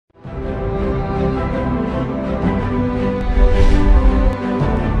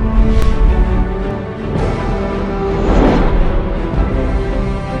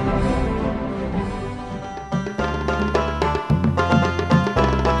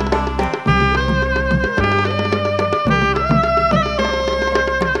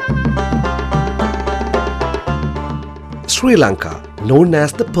Sri Lanka, known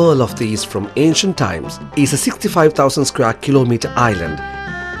as the Pearl of the East from ancient times, is a 65,000 square kilometer island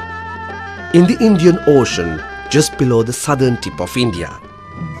in the Indian Ocean just below the southern tip of India.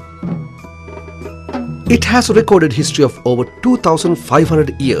 It has a recorded history of over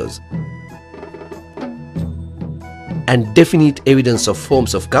 2,500 years and definite evidence of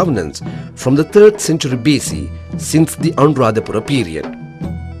forms of governance from the 3rd century BC since the Anuradhapura period.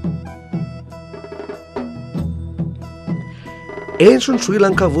 Ancient Sri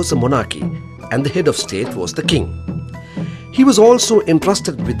Lanka was a monarchy and the head of state was the king. He was also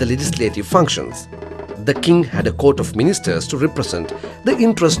entrusted with the legislative functions. The king had a court of ministers to represent the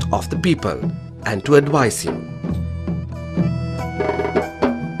interest of the people and to advise him.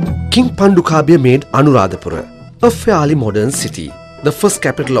 King Pandukabhya made Anuradhapura a fairly modern city, the first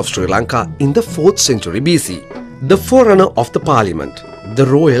capital of Sri Lanka in the 4th century BC. The forerunner of the parliament, the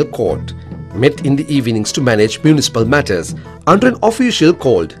royal court, met in the evenings to manage municipal matters under an official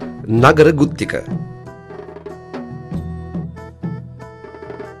called Nagara Guttika.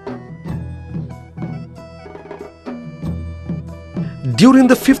 During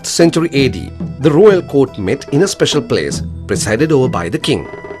the 5th century AD, the royal court met in a special place presided over by the king.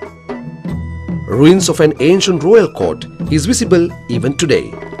 Ruins of an ancient royal court is visible even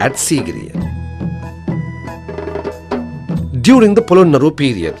today at Sigiriya. During the Polonnaru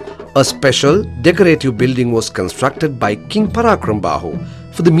period, a special decorative building was constructed by King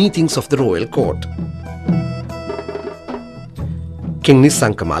Parakrambahu for the meetings of the royal court. King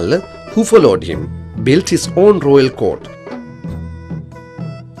Nisankamalla, who followed him, built his own royal court.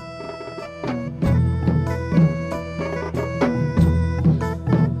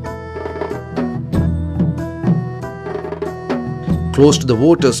 Close to the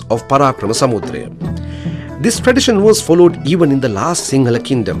waters of Parakrama Samudra. This tradition was followed even in the last Sinhala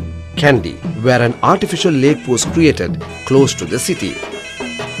kingdom, Kandy, where an artificial lake was created close to the city.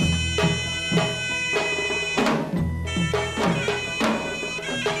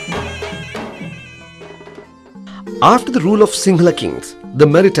 After the rule of Sinhala kings, the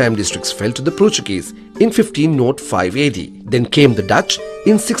maritime districts fell to the Portuguese in 1505 AD. Then came the Dutch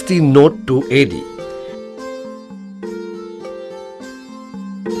in 1602 AD.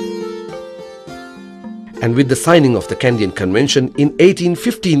 And with the signing of the Kandyan Convention in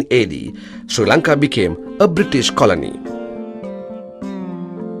 1815 AD, Sri Lanka became a British colony.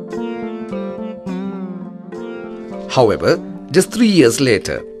 However, just 3 years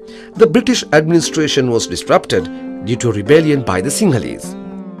later, the British administration was disrupted due to rebellion by the Sinhalese.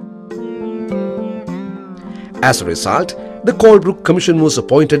 As a result, the Colebrook Commission was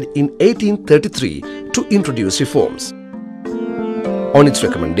appointed in 1833 to introduce reforms. On its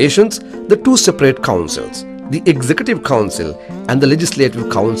recommendations, the two separate councils, the Executive Council and the Legislative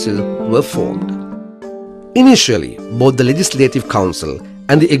Council, were formed. Initially, both the Legislative Council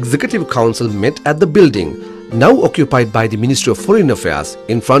and the Executive Council met at the building now occupied by the Ministry of Foreign Affairs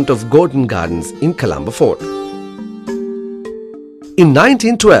in front of Gordon Gardens in Colombo Fort. In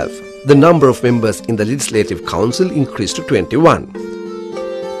 1912, the number of members in the Legislative Council increased to 21.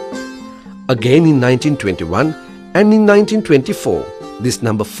 Again in 1921 and in 1924, this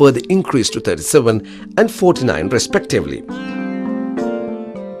number further increased to 37 and 49 respectively.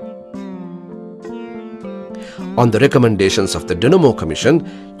 On the recommendations of the Dynamo Commission,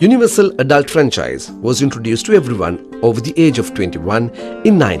 universal adult franchise was introduced to everyone over the age of 21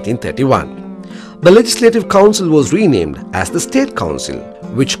 in 1931. The Legislative Council was renamed as the State Council,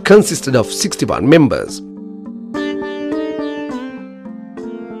 which consisted of 61 members.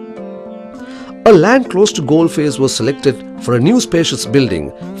 A land close to Goldface was selected for a new spacious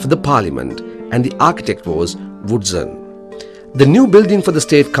building for the Parliament, and the architect was Woodson. The new building for the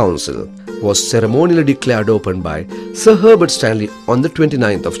State Council was ceremonially declared open by Sir Herbert Stanley on the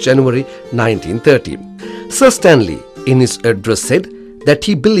 29th of January 1930. Sir Stanley, in his address, said that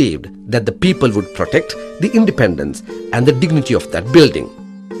he believed that the people would protect the independence and the dignity of that building.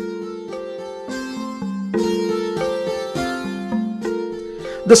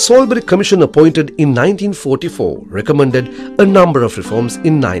 The Salisbury Commission appointed in 1944 recommended a number of reforms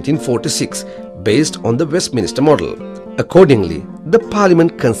in 1946 based on the Westminster model. Accordingly, the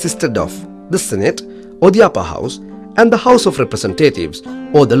Parliament consisted of the Senate or the upper house and the House of Representatives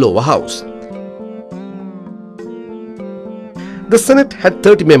or the lower house. The Senate had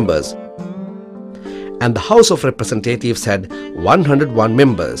 30 members and the House of Representatives had 101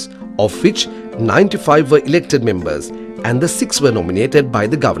 members, of which 95 were elected members and the 6 were nominated by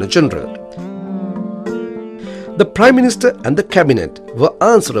the Governor-General. The Prime Minister and the Cabinet were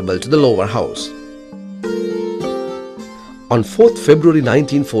answerable to the lower house. On 4th February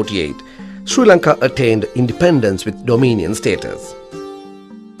 1948, Sri Lanka attained independence with dominion status.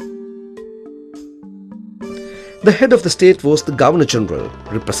 The head of the state was the Governor General,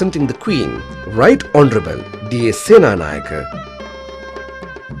 representing the Queen, Right Honourable D.A. Senanayake.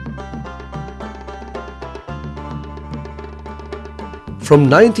 From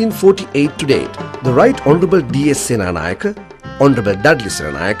 1948 to date, the Right Honourable D.A. Senanayake, Honourable Dudley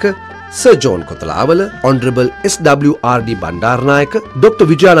Senanayake, Sir John Kotalawala, Honourable S.W.R.D. Bandaranayake, Dr.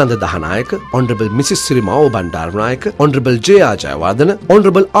 Vijayananda Dahanayake, Honourable Mrs. Sirimao Bandaranayake, Honourable J.R. Jayawadana,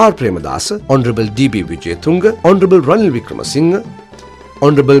 Honourable R. Premadasa, Honourable D.B. Wijayatunga, Honourable Ranil Wickramasinghe,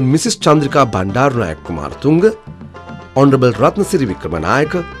 Honourable Mrs. Chandrika Bandaranayak Kumaratunga, Honourable Ratnasiri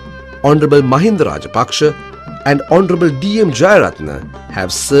Wickramanayake, Honourable Mahinda Rajapaksha, and Honourable D.M. Jayaratne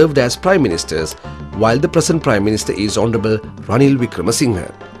have served as Prime Ministers, while the present Prime Minister is Honourable Ranil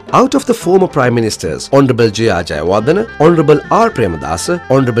Wickramasinghe. Out of the former Prime Ministers, Honourable J.R. Jayawadana, Honourable R. Premadasa,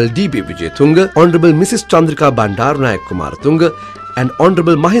 Honourable D.B. Wijayatunga, Honourable Mrs. Chandrika Bandaranayak Kumaratunga, and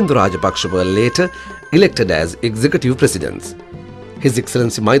Honourable Mahinda Rajapaksha were later elected as Executive Presidents. His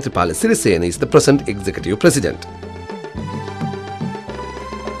Excellency Maithripala Sirisena is the present Executive President.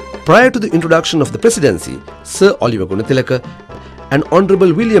 Prior to the introduction of the presidency, Sir Oliver Gunathilaka and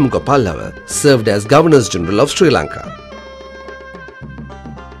Honourable William Gopallava served as Governors General of Sri Lanka.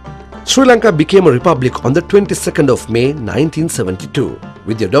 Sri Lanka became a republic on the 22nd of May 1972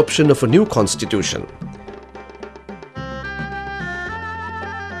 with the adoption of a new constitution.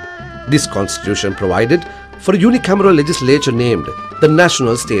 This constitution provided for a unicameral legislature named the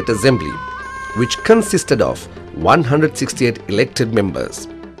National State Assembly, which consisted of 168 elected members.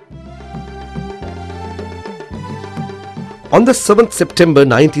 On the 7th September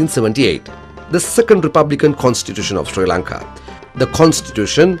 1978, the Second Republican Constitution of Sri Lanka, the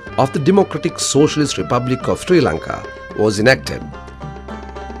Constitution of the Democratic Socialist Republic of Sri Lanka, was enacted.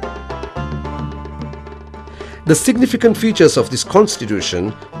 The significant features of this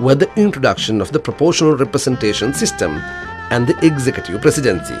constitution were the introduction of the proportional representation system and the executive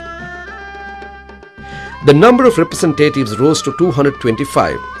presidency. The number of representatives rose to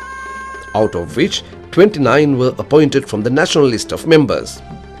 225, out of which 29 were appointed from the national list of members.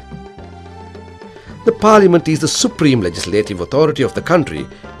 The Parliament is the supreme legislative authority of the country,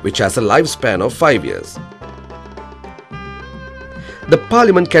 which has a lifespan of 5 years. The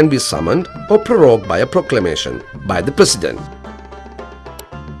Parliament can be summoned or prorogued by a proclamation by the President.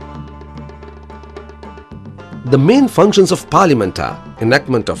 The main functions of Parliament are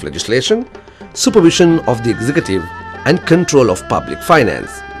enactment of legislation, supervision of the executive, and control of public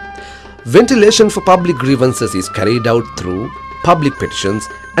finance. Ventilation for public grievances is carried out through public petitions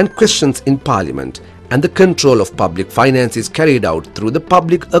and questions in Parliament, and the control of public finance is carried out through the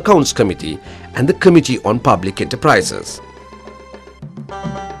Public Accounts Committee and the Committee on Public Enterprises.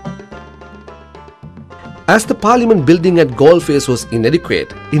 As the Parliament building at Galle was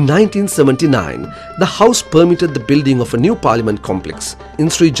inadequate, in 1979, the House permitted the building of a new Parliament complex in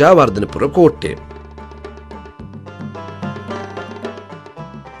Sri Jayawardhanapura Kotte.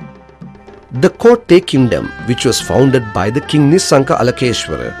 The Kotte Kingdom, which was founded by the King Nissanka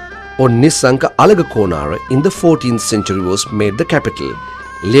Alakeshwara or Nissanka Alagakonara in the 14th century, was made the capital,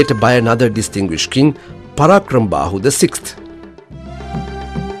 later by another distinguished king, Parakrambahu VI.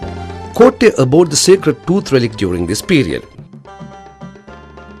 Kotte abode the sacred tooth relic during this period.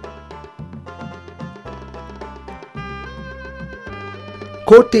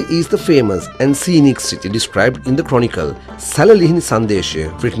 Kotte is the famous and scenic city described in the chronicle Salalihini Sandesha,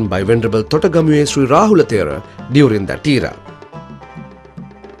 written by Venerable Totagamuwe Sri Rahula Thera during that era.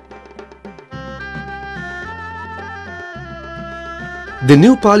 The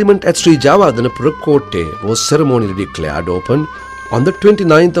new parliament at Sri Jayawardhanapura Kotte was ceremonially declared open on the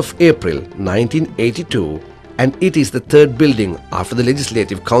 29th of April 1982, and it is the third building after the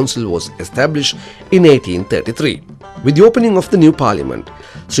Legislative Council was established in 1833. With the opening of the new parliament,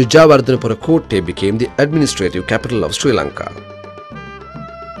 Sri Jayawardhanapura Kotte became the administrative capital of Sri Lanka.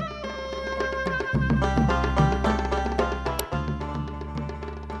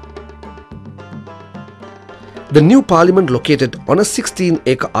 The new parliament, located on a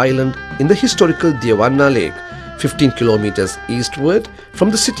 16-acre island in the historical Devanna Lake, 15 kilometers eastward from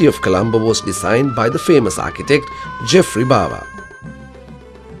the city of Colombo, was designed by the famous architect Geoffrey Bawa.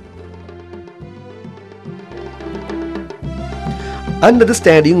 Under the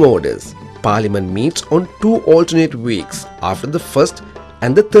standing orders, Parliament meets on 2 alternate weeks after the first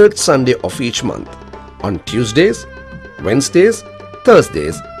and the third Sunday of each month, on Tuesdays, Wednesdays,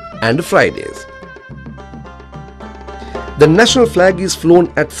 Thursdays and Fridays. The national flag is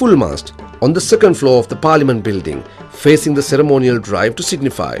flown at full mast on the second floor of the Parliament building, facing the ceremonial drive to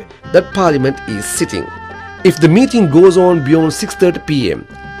signify that Parliament is sitting. If the meeting goes on beyond 6:30 p.m,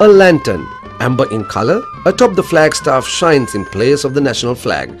 a lantern, amber in colour, atop the flagstaff shines in place of the national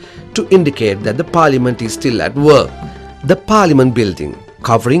flag to indicate that the Parliament is still at work. The Parliament building,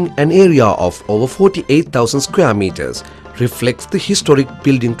 covering an area of over 48,000 square meters, reflects the historic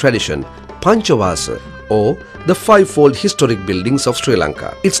building tradition Panchavasa, or the fivefold historic buildings of Sri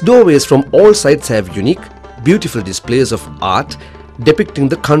Lanka. Its doorways from all sides have unique, beautiful displays of art depicting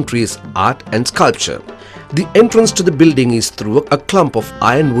the country's art and sculpture. The entrance to the building is through a clump of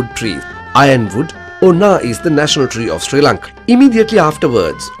ironwood trees. Ironwood, or Na, is the national tree of Sri Lanka. Immediately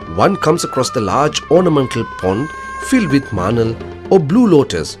afterwards, one comes across the large ornamental pond filled with manal or blue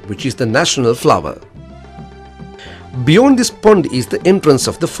lotus, which is the national flower. Beyond this pond is the entrance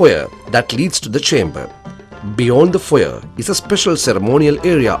of the foyer that leads to the chamber. Beyond the foyer is a special ceremonial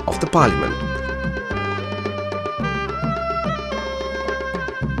area of the Parliament.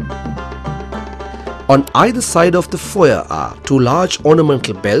 On either side of the foyer are two large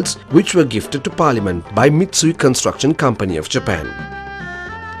ornamental bells which were gifted to Parliament by Mitsui Construction Company of Japan.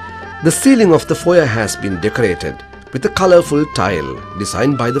 The ceiling of the foyer has been decorated with a colourful tile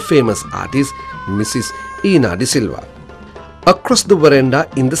designed by the famous artist Mrs. Ina de Silva. Across the veranda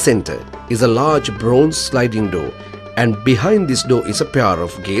in the centre is a large bronze sliding door, and behind this door is a pair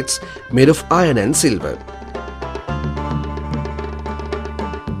of gates made of iron and silver.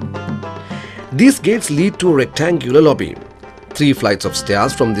 These gates lead to a rectangular lobby. 3 flights of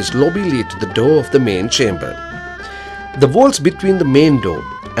stairs from this lobby lead to the door of the main chamber. The walls between the main door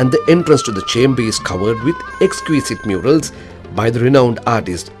and the entrance to the chamber is covered with exquisite murals by the renowned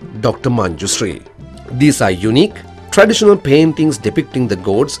artist Dr. Manju Sri. These are unique, traditional paintings depicting the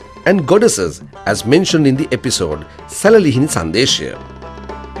gods and goddesses as mentioned in the episode Salalihini Sandeshya.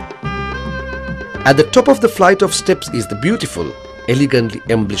 At the top of the flight of steps is the beautiful, elegantly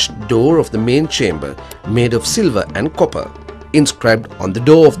embellished door of the main chamber made of silver and copper. Inscribed on the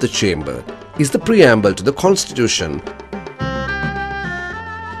door of the chamber is the preamble to the Constitution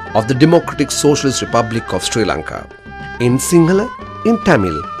of the Democratic Socialist Republic of Sri Lanka, in Sinhala, in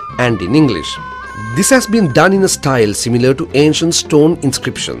Tamil and in English. This has been done in a style similar to ancient stone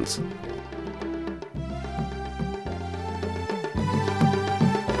inscriptions.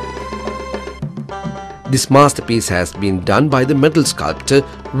 This masterpiece has been done by the metal sculptor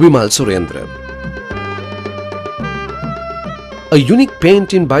Vimal Surendra. A unique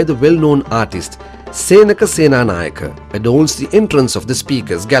painting by the well-known artist Senaka Senanayaka adorns the entrance of the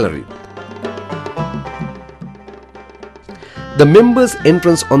speaker's gallery. The members'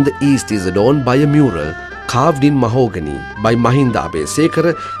 entrance on the east is adorned by a mural carved in mahogany by Mahinda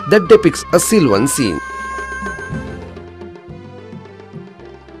Abesekara that depicts a Silvan scene.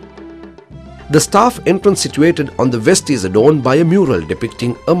 The staff entrance situated on the west is adorned by a mural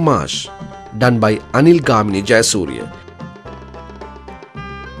depicting a marsh done by Anil Gamini Jayasurya.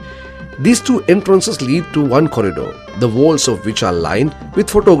 These two entrances lead to one corridor, the walls of which are lined with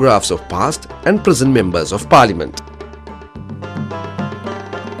photographs of past and present members of Parliament.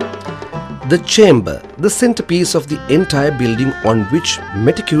 The chamber, the centerpiece of the entire building on which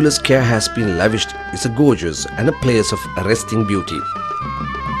meticulous care has been lavished, is a gorgeous and a place of arresting beauty.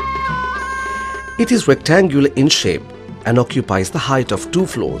 It is rectangular in shape and occupies the height of 2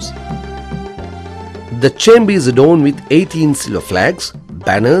 floors. The chamber is adorned with 18 silver flags,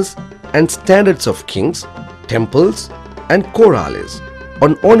 banners and standards of kings, temples and corales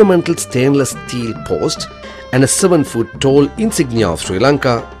on ornamental stainless steel posts, and a 7-foot tall insignia of Sri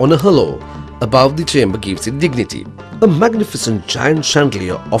Lanka on a halo above the chamber gives it dignity. A magnificent giant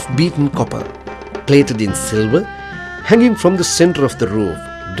chandelier of beaten copper, plated in silver, hanging from the center of the roof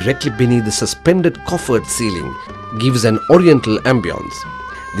directly beneath the suspended coffered ceiling, gives an oriental ambience.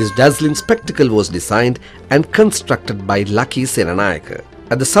 This dazzling spectacle was designed and constructed by Lucky Senanayaka.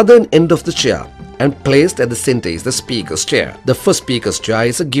 At the southern end of the chair and placed at the center is the Speaker's chair. The first Speaker's chair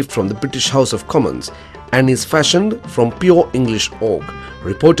is a gift from the British House of Commons and is fashioned from pure English oak,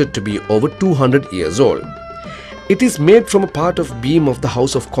 reported to be over 200 years old. It is made from a part of beam of the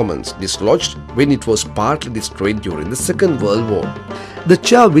House of Commons, dislodged when it was partly destroyed during the Second World War. The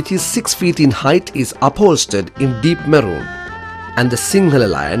chair, which is 6 feet in height, is upholstered in deep maroon, and the Sinhala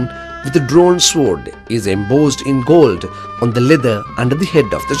lion with a drawn sword is embossed in gold on the leather under the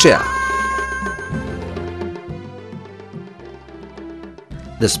head of the chair.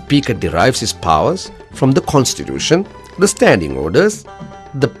 The Speaker derives his powers from the Constitution, the Standing Orders,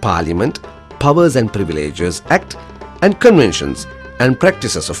 the Parliament, Powers and Privileges Act, and Conventions and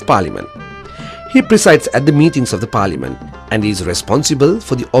Practices of Parliament. He presides at the meetings of the Parliament and is responsible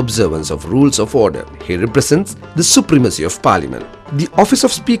for the observance of rules of order. He represents the supremacy of Parliament. The office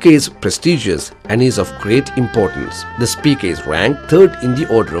of Speaker is prestigious and is of great importance. The Speaker is ranked third in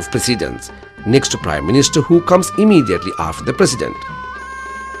the order of precedence, next to Prime Minister, who comes immediately after the President.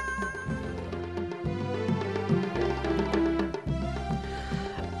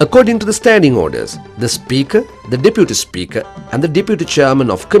 According to the standing orders, the Speaker, the Deputy Speaker and the Deputy Chairman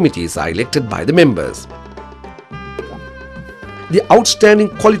of committees are elected by the members. The outstanding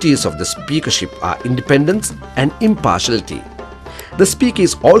qualities of the Speakership are independence and impartiality. The Speaker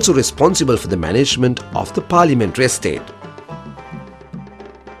is also responsible for the management of the parliamentary estate.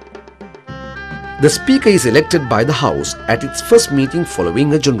 The Speaker is elected by the House at its first meeting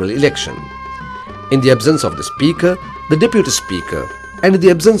following a general election. In the absence of the Speaker, the Deputy Speaker, and in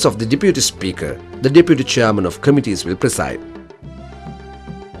the absence of the Deputy Speaker, the Deputy Chairman of committees will preside.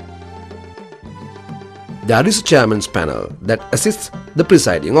 There is a Chairman's panel that assists the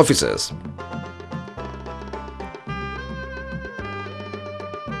presiding officers.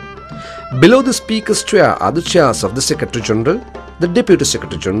 Below the Speaker's chair are the chairs of the Secretary General, the Deputy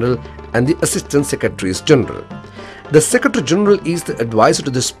Secretary General and the Assistant Secretaries General. The Secretary General is the advisor to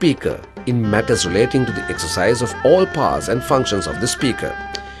the Speaker in matters relating to the exercise of all powers and functions of the Speaker.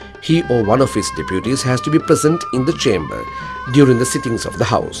 He or one of his deputies has to be present in the chamber during the sittings of the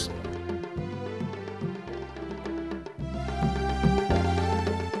House.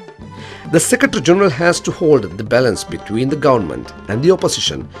 The Secretary General has to hold the balance between the government and the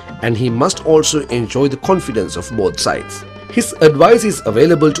opposition, and he must also enjoy the confidence of both sides. His advice is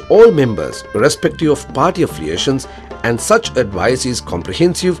available to all members, irrespective of party affiliations, and such advice is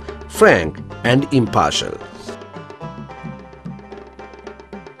comprehensive, frank, and impartial.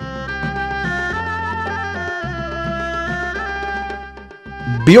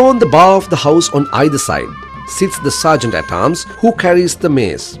 Beyond the bar of the House on either side sits the Sergeant-at-Arms who carries the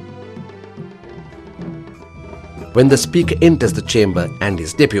mace when the Speaker enters the chamber and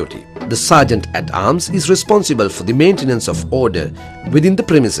his deputy. The Sergeant-at-Arms is responsible for the maintenance of order within the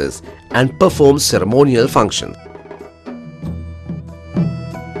premises and performs ceremonial functions.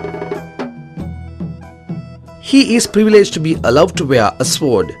 He is privileged to be allowed to wear a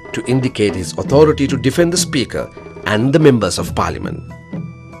sword to indicate his authority to defend the Speaker and the members of Parliament.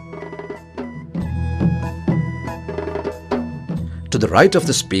 To the right of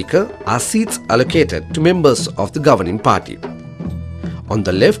the Speaker are seats allocated to members of the governing party. On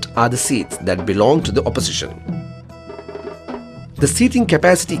the left are the seats that belong to the opposition. The seating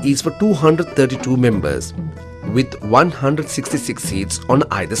capacity is for 232 members, with 166 seats on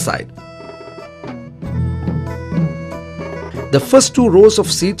either side. The first two rows of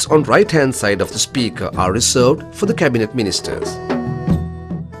seats on right-hand side of the Speaker are reserved for the Cabinet Ministers.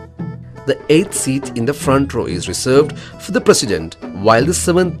 The 8th seat in the front row is reserved for the President, while the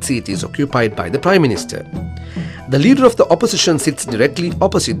 7th seat is occupied by the Prime Minister. The Leader of the Opposition sits directly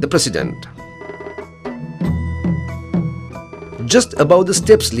opposite the President. Just above the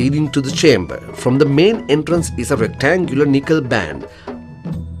steps leading to the chamber, from the main entrance is a rectangular nickel band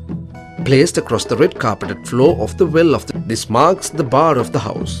placed across the red carpeted floor of the well of the... This marks the bar of the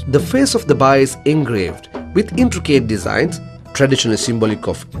House. The face of the bar is engraved with intricate designs, traditionally symbolic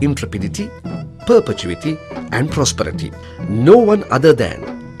of intrepidity, perpetuity and prosperity. No one other than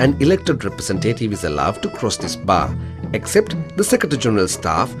an elected representative is allowed to cross this bar except the Secretary General's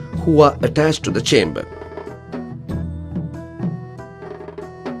staff who are attached to the chamber.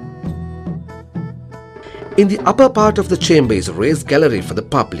 In the upper part of the chamber is a raised gallery for the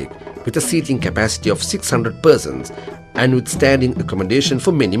public with a seating capacity of 600 persons and with standing accommodation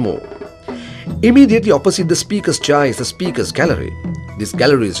for many more. Immediately opposite the Speaker's chair is the Speaker's gallery. This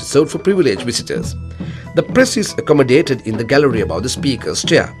gallery is reserved for privileged visitors. The press is accommodated in the gallery above the Speaker's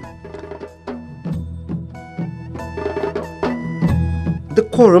chair. The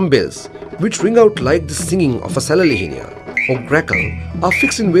quorum bells, which ring out like the singing of a salalihinia or grackle, are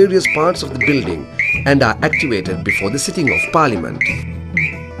fixed in various parts of the building and are activated before the sitting of Parliament.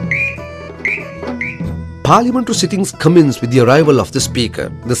 Parliamentary sittings commence with the arrival of the Speaker.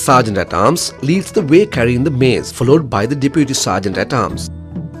 The Sergeant-at-Arms leads the way carrying the mace, followed by the Deputy Sergeant-at-Arms.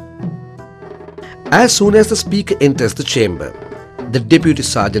 As soon as the Speaker enters the chamber, the Deputy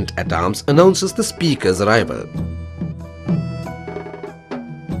Sergeant-at-Arms announces the Speaker's arrival.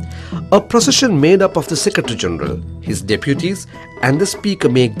 A procession made up of the Secretary General, his deputies and the Speaker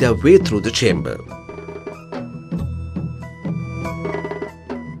make their way through the chamber.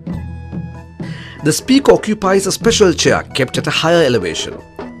 The Speaker occupies a special chair kept at a higher elevation.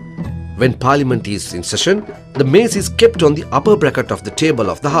 When Parliament is in session, the mace is kept on the upper bracket of the table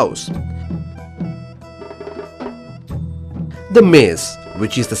of the House. The mace,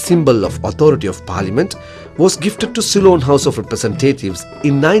 which is the symbol of authority of Parliament, was gifted to Ceylon House of Representatives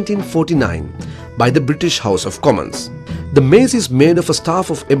in 1949 by the British House of Commons. The mace is made of a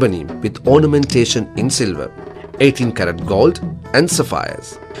staff of ebony with ornamentation in silver, 18-karat gold and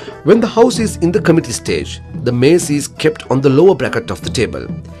sapphires. When the house is in the committee stage, the mace is kept on the lower bracket of the table.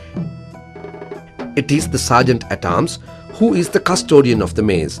 It is the Sergeant-at-Arms who is the custodian of the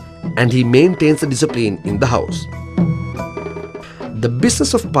mace, and he maintains the discipline in the house. The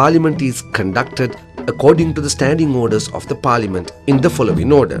business of Parliament is conducted according to the standing orders of the Parliament in the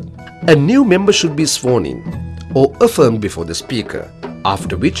following order. A new member should be sworn in or affirmed before the Speaker,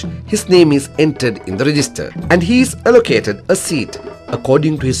 after which his name is entered in the register and he is allocated a seat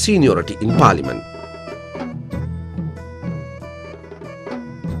according to his seniority in Parliament.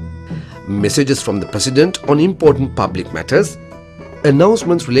 Messages from the President on important public matters,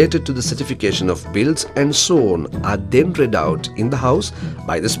 announcements related to the certification of bills and so on are then read out in the House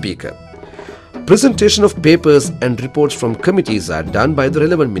by the Speaker. Presentation of papers and reports from committees are done by the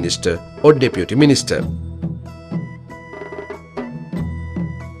relevant minister or deputy minister.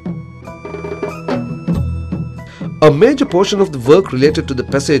 A major portion of the work related to the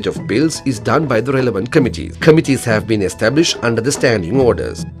passage of bills is done by the relevant committees. Committees have been established under the standing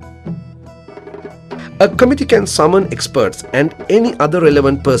orders. A committee can summon experts and any other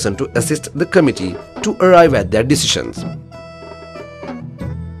relevant person to assist the committee to arrive at their decisions.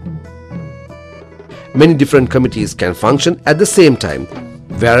 Many different committees can function at the same time,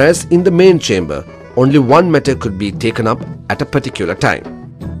 whereas in the main chamber, only one matter could be taken up at a particular time.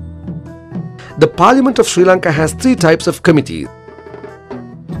 The Parliament of Sri Lanka has three types of committees,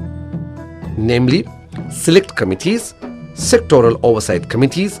 namely Select Committees, Sectoral Oversight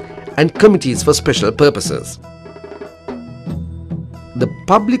Committees, and Committees for Special Purposes. The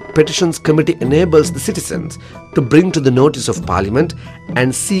Public Petitions Committee enables the citizens to bring to the notice of Parliament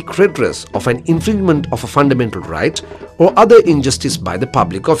and seek redress of an infringement of a fundamental right or other injustice by the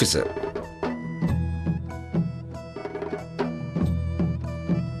public officer.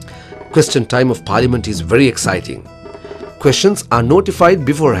 Question time of Parliament is very exciting. Questions are notified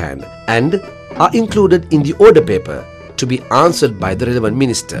beforehand and are included in the order paper to be answered by the relevant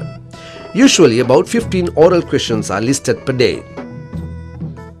minister. Usually about 15 oral questions are listed per day.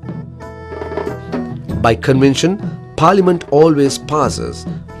 By convention, Parliament always passes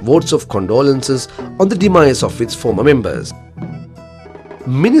votes of condolences on the demise of its former members.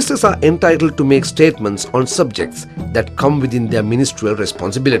 Ministers are entitled to make statements on subjects that come within their ministerial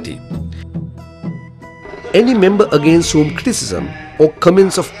responsibility. Any member against whom criticism or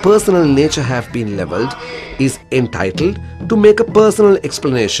comments of personal nature have been levelled is entitled to make a personal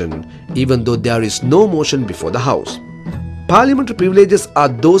explanation even though there is no motion before the House. Parliamentary privileges are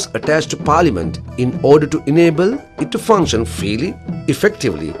those attached to Parliament in order to enable it to function freely,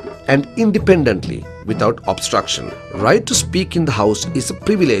 effectively and independently without obstruction. Right to speak in the House is a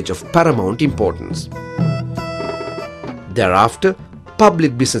privilege of paramount importance. Thereafter,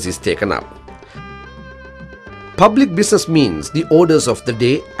 public business is taken up. Public business means the orders of the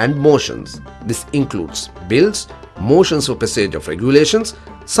day and motions. This includes bills, motions for passage of regulations,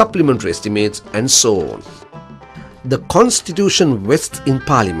 supplementary estimates and so on. The Constitution vests in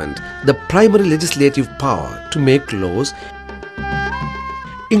Parliament the primary legislative power to make laws,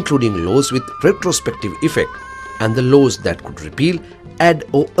 including laws with retrospective effect and the laws that could repeal, add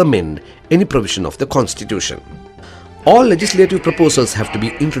or amend any provision of the Constitution. All legislative proposals have to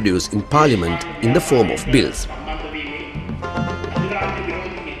be introduced in Parliament in the form of bills.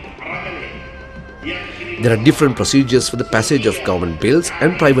 There are different procedures for the passage of government bills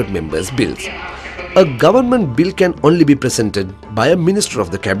and private members' bills. A government bill can only be presented by a minister of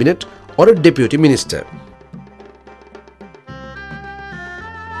the cabinet or a deputy minister.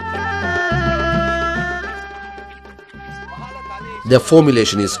 Their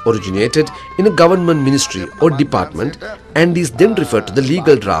formulation is originated in a government ministry or department and is then referred to the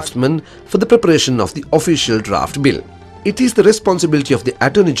legal draftsman for the preparation of the official draft bill. It is the responsibility of the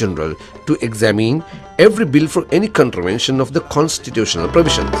Attorney General to examine every bill for any contravention of the constitutional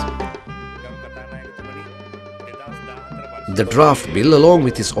provisions. The draft bill along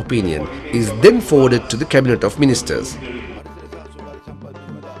with his opinion is then forwarded to the Cabinet of Ministers.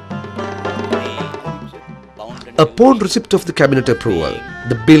 Upon receipt of the Cabinet approval,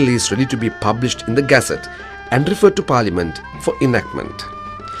 the bill is ready to be published in the Gazette and referred to Parliament for enactment.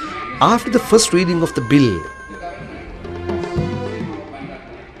 After the first reading of the bill,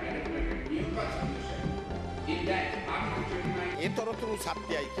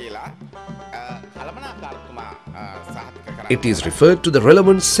 it is referred to the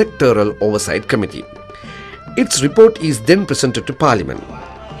relevant sectoral oversight committee. Its report is then presented to Parliament.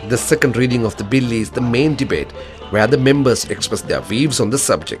 The second reading of the bill is the main debate, where the members express their views on the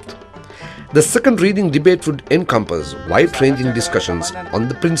subject. The second reading debate would encompass wide-ranging discussions on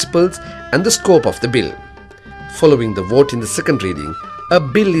the principles and the scope of the bill. Following the vote in the second reading, a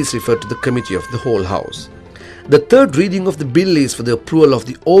bill is referred to the Committee of the Whole House. The third reading of the bill is for the approval of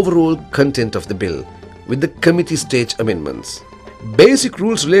the overall content of the bill, with the committee stage amendments. Basic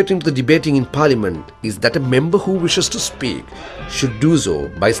rules relating to the debating in Parliament is that a member who wishes to speak should do so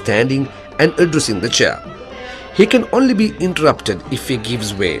by standing and addressing the chair. He can only be interrupted if he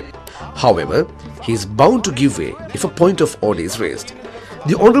gives way. However, he is bound to give way if a point of order is raised.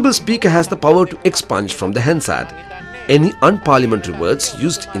 The Honourable Speaker has the power to expunge from the Hansard any unparliamentary words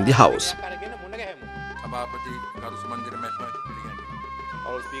used in the House.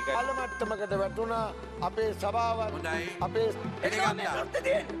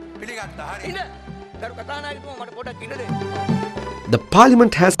 The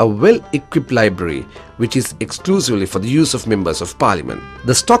Parliament has a well-equipped library which is exclusively for the use of members of Parliament.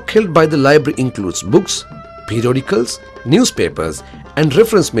 The stock held by the library includes books, periodicals, newspapers and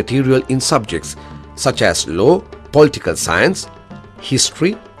reference material in subjects such as law, political science,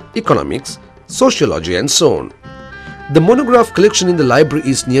 history, economics, sociology and so on. The monograph collection in the library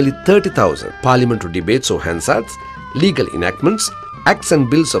is nearly 30,000. Parliamentary debates or Hansards, legal enactments, acts and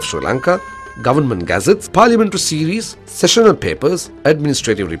bills of Sri Lanka, government gazettes, parliamentary series, sessional papers,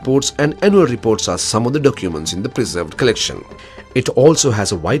 administrative reports and annual reports are some of the documents in the preserved collection. It also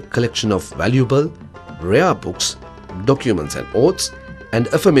has a wide collection of valuable, rare books, documents and oaths, and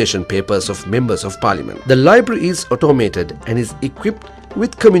affirmation papers of members of Parliament. The library is automated and is equipped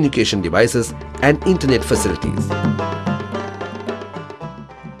with communication devices and internet facilities.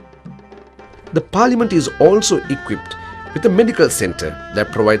 The Parliament is also equipped with a medical centre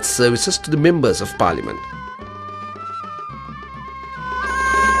that provides services to the members of Parliament.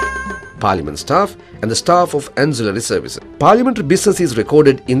 Parliament staff and the staff of ancillary services. Parliamentary business is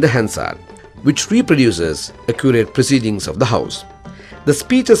recorded in the Hansard, which reproduces accurate proceedings of the House. The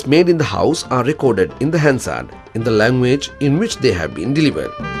speeches made in the House are recorded in the Hansard in the language in which they have been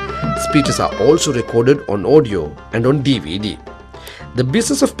delivered. Speeches are also recorded on audio and on DVD. The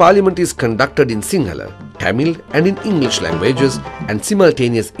business of Parliament is conducted in Sinhala, Tamil and in English languages, and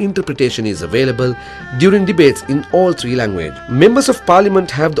simultaneous interpretation is available during debates in all three languages. Members of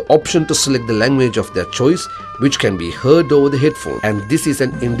Parliament have the option to select the language of their choice, which can be heard over the headphones, and this is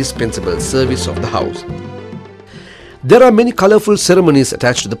an indispensable service of the House. There are many colourful ceremonies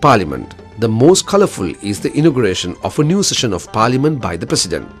attached to the Parliament. The most colourful is the inauguration of a new session of Parliament by the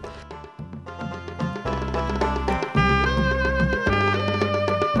President.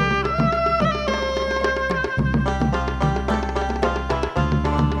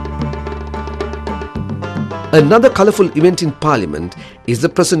 Another colourful event in Parliament is the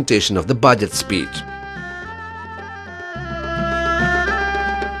presentation of the budget speech.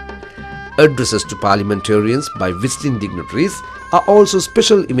 Addresses to parliamentarians by visiting dignitaries are also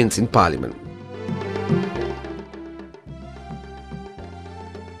special events in Parliament.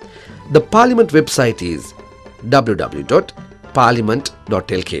 The Parliament website is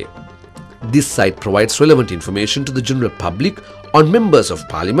www.parliament.lk. This site provides relevant information to the general public on members of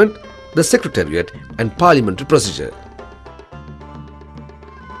Parliament, the Secretariat and parliamentary procedure.